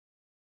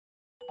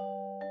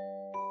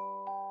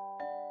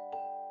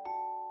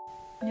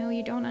No,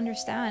 you don't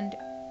understand.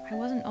 I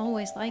wasn't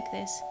always like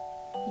this.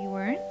 You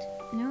weren't?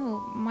 No,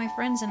 my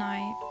friends and I,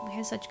 we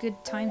had such good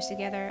times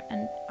together,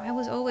 and I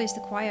was always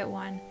the quiet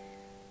one.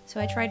 So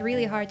I tried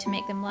really hard to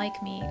make them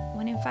like me,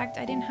 when in fact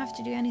I didn't have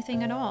to do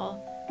anything at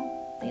all.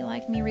 They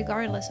liked me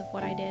regardless of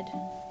what I did.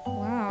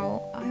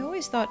 Wow, I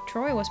always thought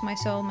Troy was my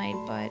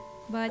soulmate,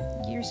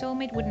 but your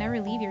soulmate would never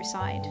leave your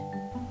side.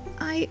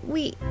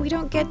 We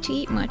don't get to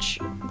eat much.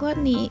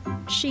 Gluttony,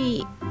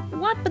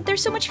 What? But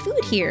there's so much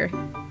food here.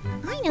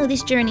 I know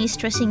this journey is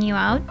stressing you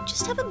out.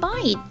 Just have a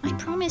bite. I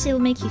promise it'll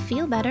make you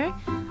feel better.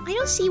 I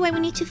don't see why we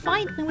need to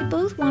fight when we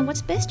both want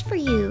what's best for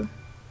you.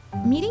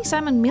 Meeting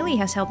Sam and Millie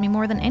has helped me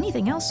more than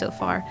anything else so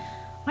far.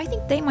 I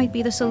think they might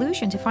be the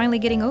solution to finally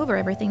getting over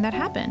everything that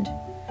happened.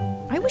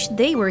 I wish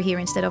they were here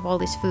instead of all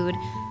this food.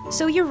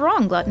 So you're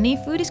wrong, Gluttony.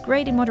 Food is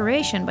great in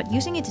moderation, but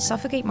using it to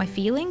suffocate my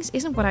feelings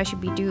isn't what I should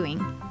be doing.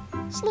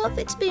 Sloth,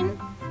 it's been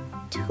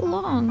too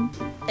long.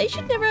 I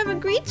should never have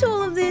agreed to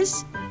all of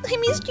this. I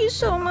missed you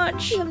so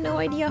much. You have no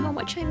idea how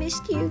much I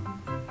missed you.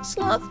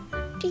 Sloth,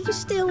 do you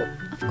still...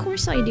 Of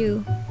course I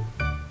do.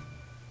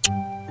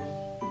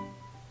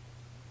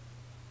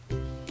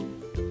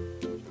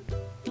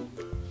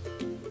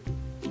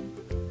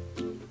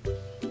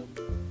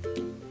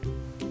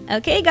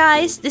 Okay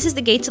guys, this is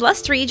the Gate to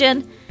Lust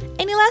region.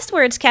 Any last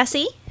words,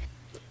 Cassie?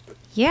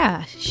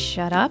 Yeah,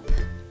 shut up.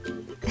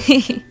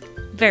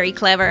 Very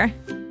clever.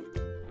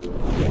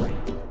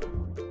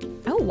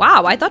 Oh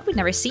wow, I thought we'd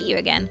never see you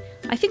again.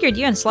 I figured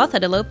you and Sloth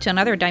had eloped to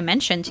another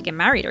dimension to get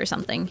married or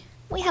something.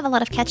 We have a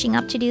lot of catching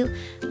up to do,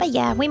 but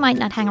yeah, we might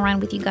not hang around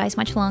with you guys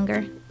much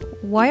longer.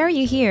 Why are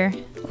you here?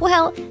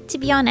 Well, to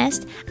be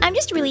honest, I'm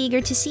just really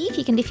eager to see if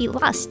you can defeat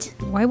Lust.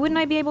 Why wouldn't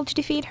I be able to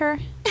defeat her?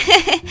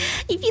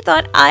 If you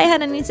thought I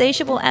had an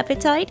insatiable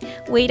appetite,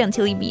 wait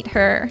until you meet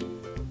her.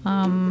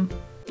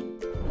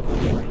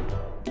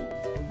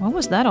 What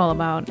was that all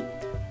about?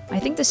 I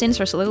think the Sins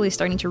are slowly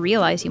starting to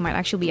realize you might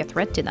actually be a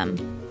threat to them.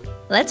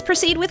 Let's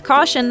proceed with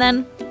caution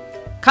then.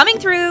 Coming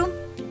through!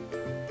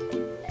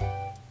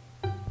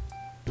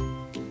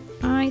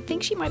 I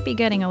think she might be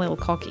getting a little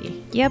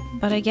cocky. Yep,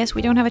 but I guess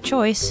we don't have a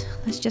choice.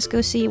 Let's just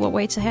go see what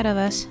waits ahead of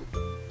us.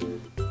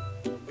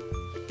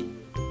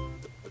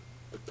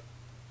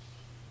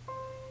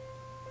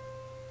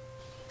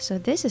 So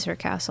this is her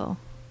castle.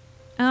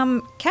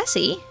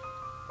 Cassie?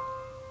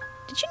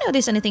 Did you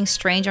notice anything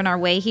strange on our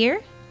way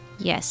here?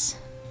 Yes.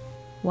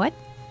 What?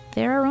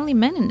 There are only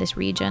men in this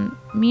region.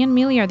 Me and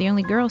Millie are the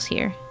only girls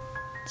here.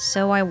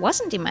 So I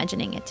wasn't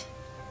imagining it.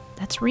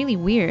 That's really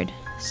weird.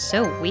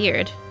 So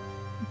weird.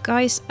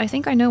 Guys, I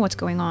think I know what's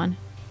going on.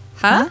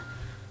 Huh?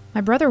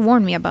 My brother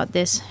warned me about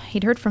this.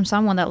 He'd heard from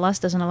someone that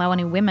Lust doesn't allow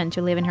any women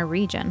to live in her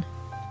region.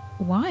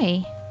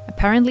 Why?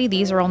 Apparently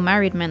these are all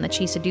married men that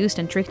she seduced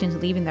and tricked into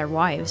leaving their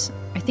wives.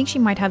 I think she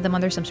might have them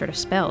under some sort of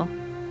spell.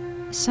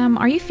 Sam,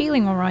 are you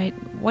feeling alright?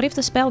 What if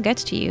the spell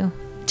gets to you?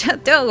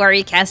 Don't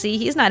worry, Cassie.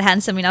 He's not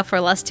handsome enough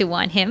for Lust to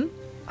want him.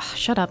 Oh,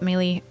 shut up,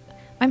 Millie.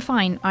 I'm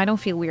fine. I don't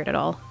feel weird at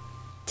all.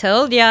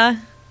 Told ya.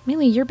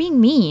 Millie, you're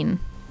being mean.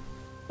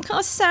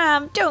 Oh,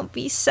 Sam, don't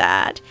be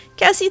sad.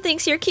 Cassie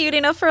thinks you're cute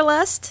enough for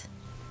Lust.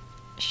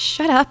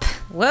 Shut up.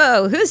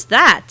 Whoa, who's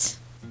that?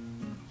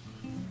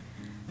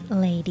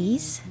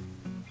 Ladies,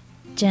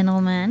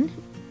 gentlemen,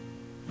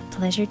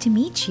 pleasure to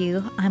meet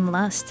you. I'm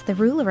Lust, the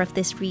ruler of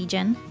this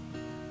region.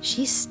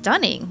 She's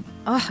stunning.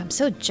 Oh, I'm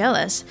so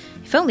jealous.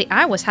 If only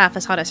I was half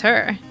as hot as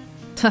her.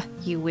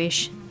 You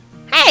wish.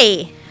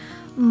 Hey!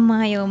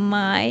 My oh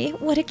my,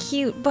 what a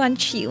cute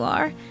bunch you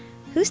are.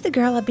 Who's the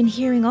girl I've been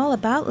hearing all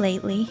about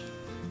lately?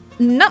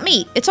 Not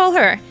me, it's all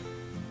her.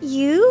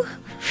 You?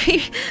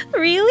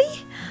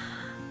 Really?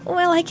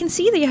 Well, I can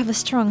see that you have a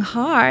strong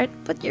heart,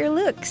 but your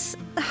looks,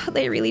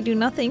 they really do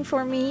nothing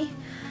for me.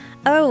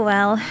 Oh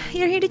well,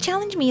 you're here to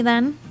challenge me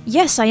then.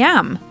 Yes, I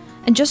am.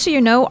 And just so you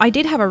know, I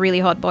did have a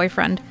really hot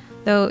boyfriend,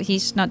 though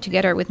he's not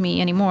together with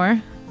me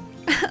anymore.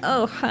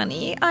 Oh,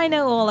 honey, I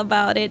know all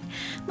about it.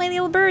 My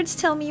little birds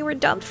tell me you were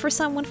dumped for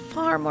someone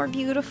far more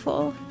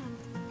beautiful.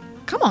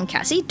 Come on,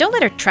 Cassie, don't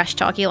let her trash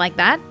talk you like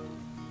that.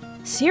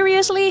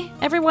 Seriously?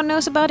 Everyone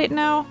knows about it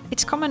now?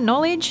 It's common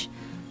knowledge?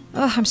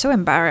 Ugh, I'm so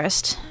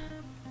embarrassed.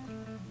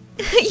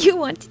 You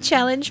want to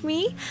challenge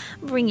me?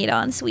 Bring it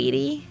on,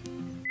 sweetie.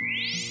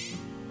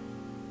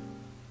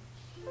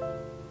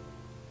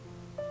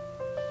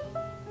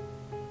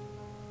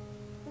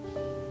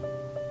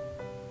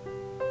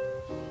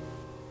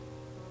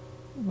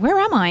 Where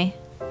am I?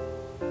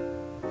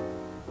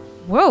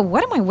 Whoa,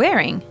 what am I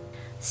wearing?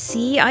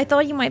 See, I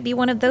thought you might be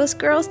one of those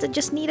girls that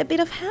just need a bit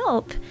of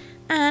help.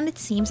 And it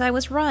seems I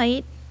was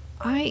right.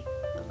 I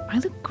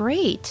look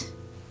great.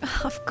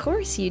 Of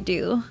course you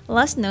do.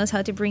 Lust knows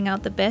how to bring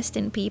out the best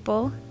in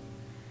people.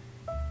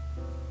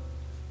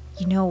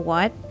 You know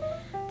what?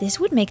 This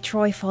would make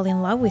Troy fall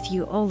in love with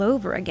you all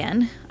over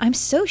again. I'm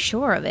so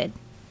sure of it.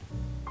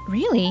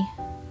 Really?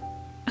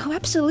 Oh,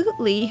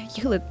 absolutely.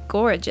 You look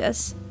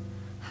gorgeous.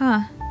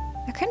 Huh.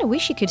 I kinda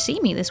wish you could see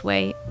me this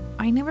way.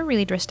 I never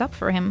really dressed up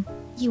for him.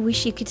 You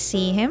wish you could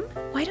see him?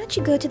 Why don't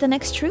you go to the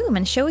next room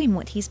and show him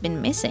what he's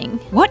been missing?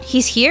 What?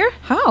 He's here?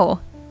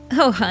 How?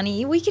 Oh,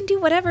 honey, we can do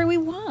whatever we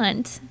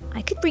want.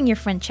 I could bring your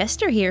friend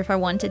Chester here if I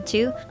wanted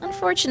to.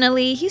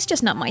 Unfortunately, he's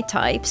just not my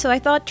type, so I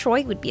thought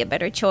Troy would be a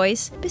better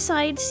choice.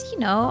 Besides, you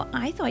know,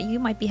 I thought you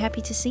might be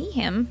happy to see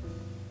him.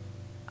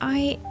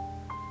 I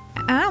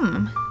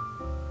am.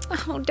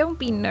 Oh, don't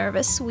be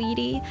nervous,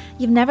 sweetie.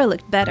 You've never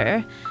looked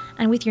better.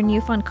 And with your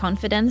newfound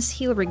confidence,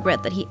 he'll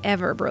regret that he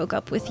ever broke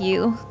up with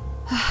you.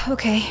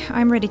 Okay,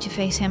 I'm ready to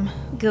face him.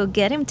 Go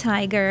get him,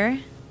 tiger.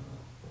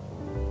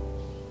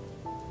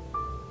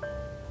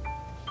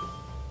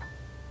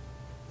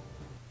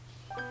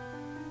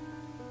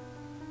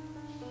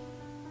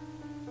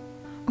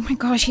 Oh my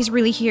gosh, he's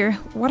really here.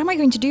 What am I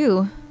going to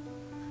do?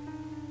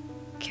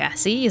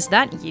 Cassie, is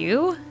that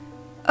you?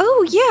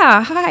 Oh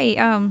yeah,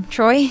 hi,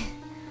 Troy.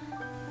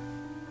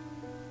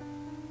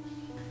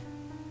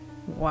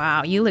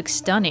 Wow, you look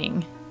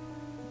stunning.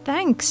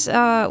 Thanks,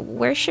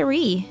 where's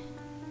Cherie?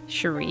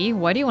 Cherie,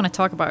 why do you want to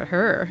talk about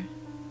her?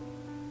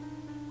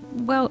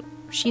 Well,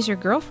 she's your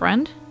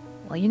girlfriend.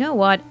 Well, you know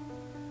what?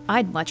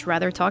 I'd much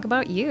rather talk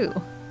about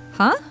you.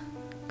 Huh?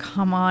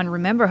 Come on,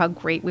 remember how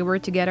great we were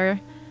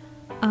together?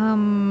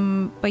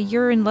 But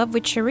you're in love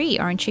with Cherie,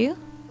 aren't you?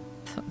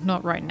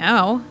 Not right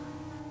now.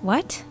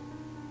 What?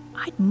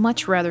 I'd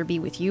much rather be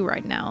with you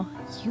right now.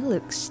 You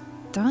look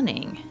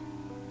stunning.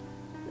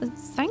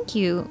 Thank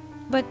you.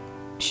 But,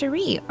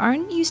 Cherie,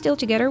 aren't you still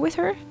together with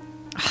her?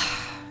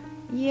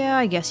 Yeah,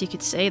 I guess you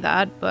could say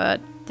that, but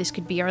this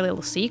could be our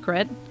little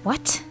secret.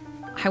 What?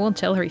 I won't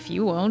tell her if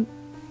you won't.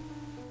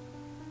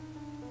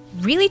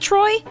 Really,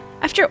 Troy?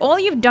 After all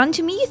you've done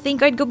to me, you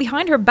think I'd go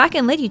behind her back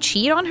and let you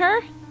cheat on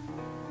her?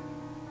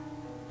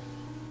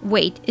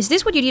 Wait, is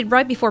this what you did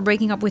right before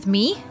breaking up with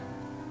me?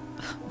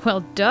 Well,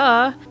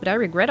 duh. But I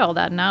regret all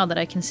that now that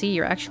I can see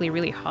you're actually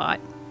really hot.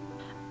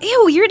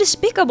 Ew, you're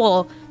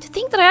despicable! To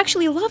think that I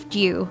actually loved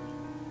you.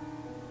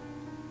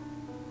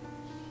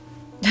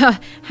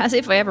 As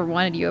if I ever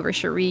wanted you over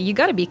Cherie. You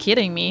gotta be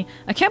kidding me.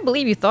 I can't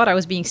believe you thought I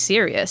was being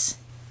serious.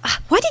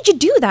 Why did you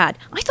do that?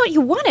 I thought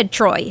you wanted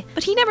Troy.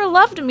 But he never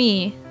loved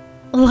me.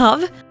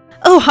 Love?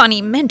 Oh,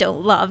 honey, men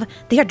don't love.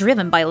 They are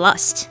driven by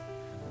lust.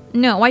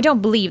 No, I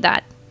don't believe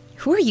that.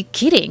 Who are you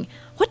kidding?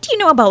 What do you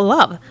know about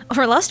love?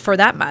 Or lust, for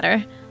that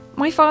matter?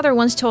 My father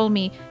once told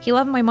me he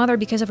loved my mother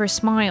because of her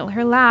smile,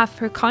 her laugh,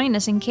 her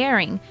kindness and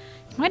caring.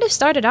 It might have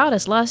started out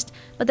as lust,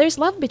 but there's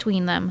love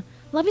between them.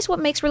 Love is what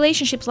makes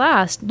relationships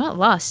last, not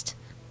lust.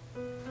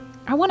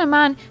 I want a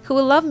man who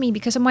will love me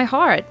because of my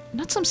heart,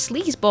 not some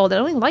sleazeball that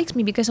only likes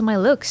me because of my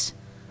looks.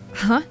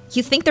 Huh?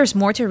 You think there's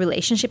more to a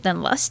relationship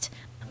than lust?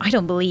 I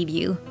don't believe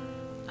you.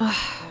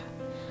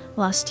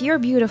 Lust, you're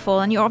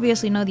beautiful and you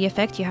obviously know the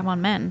effect you have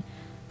on men.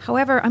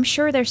 However, I'm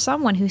sure there's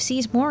someone who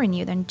sees more in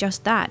you than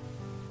just that.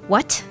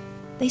 What?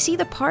 They see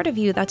the part of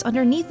you that's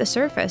underneath the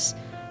surface,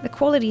 the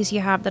qualities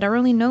you have that are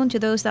only known to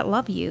those that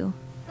love you.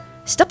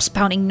 Stop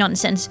spouting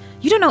nonsense!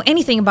 You don't know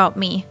anything about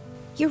me!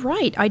 You're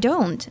right, I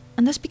don't.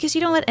 And that's because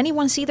you don't let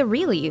anyone see the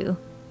real you.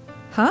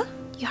 Huh?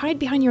 You hide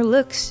behind your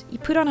looks. You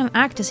put on an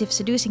act as if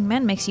seducing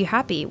men makes you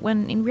happy,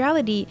 when in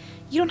reality,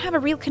 you don't have a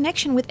real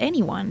connection with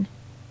anyone.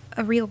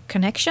 A real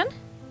connection?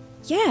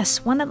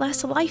 Yes, one that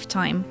lasts a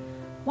lifetime.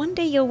 One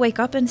day you'll wake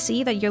up and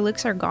see that your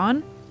looks are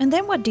gone, and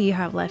then what do you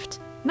have left?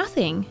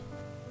 Nothing.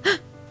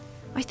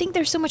 I think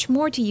there's so much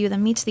more to you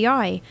than meets the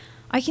eye.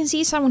 I can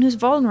see someone who's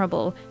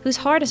vulnerable, whose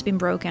heart has been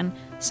broken,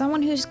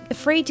 someone who's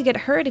afraid to get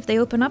hurt if they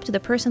open up to the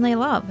person they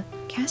love.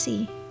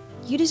 Cassie,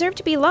 you deserve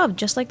to be loved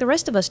just like the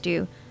rest of us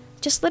do.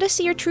 Just let us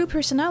see your true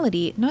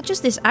personality, not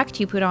just this act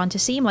you put on to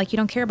seem like you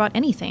don't care about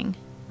anything.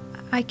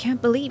 I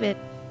can't believe it.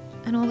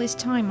 And all this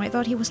time I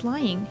thought he was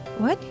lying.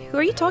 What? Who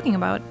are you talking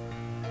about?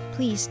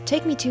 Please,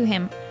 take me to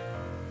him.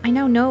 I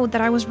now know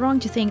that I was wrong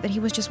to think that he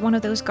was just one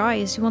of those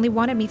guys who only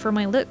wanted me for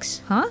my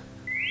looks. Huh?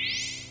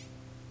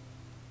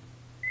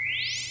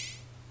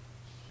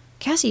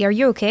 Cassie, are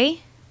you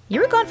okay?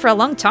 You were gone for a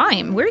long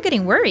time. We were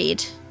getting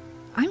worried.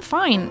 I'm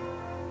fine.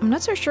 I'm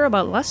not so sure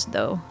about lust,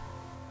 though.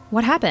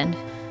 What happened?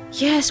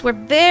 Yes, we're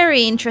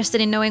very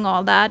interested in knowing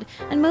all that.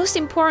 And most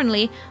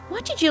importantly,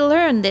 what did you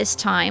learn this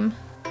time?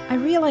 I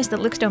realized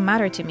that looks don't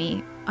matter to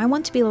me. I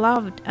want to be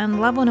loved,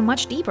 and love on a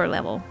much deeper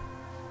level.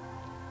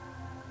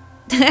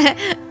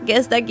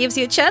 Guess that gives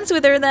you a chance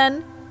with her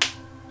then.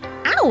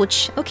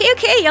 Ouch!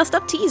 Okay, I'll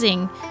stop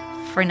teasing.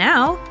 For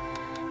now.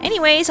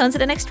 Anyways, on to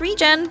the next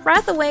region.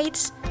 Wrath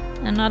awaits.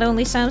 And not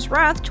only Sam's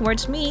wrath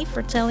towards me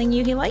for telling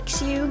you he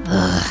likes you.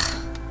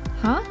 Ugh.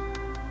 Huh?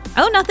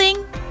 Oh,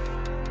 nothing.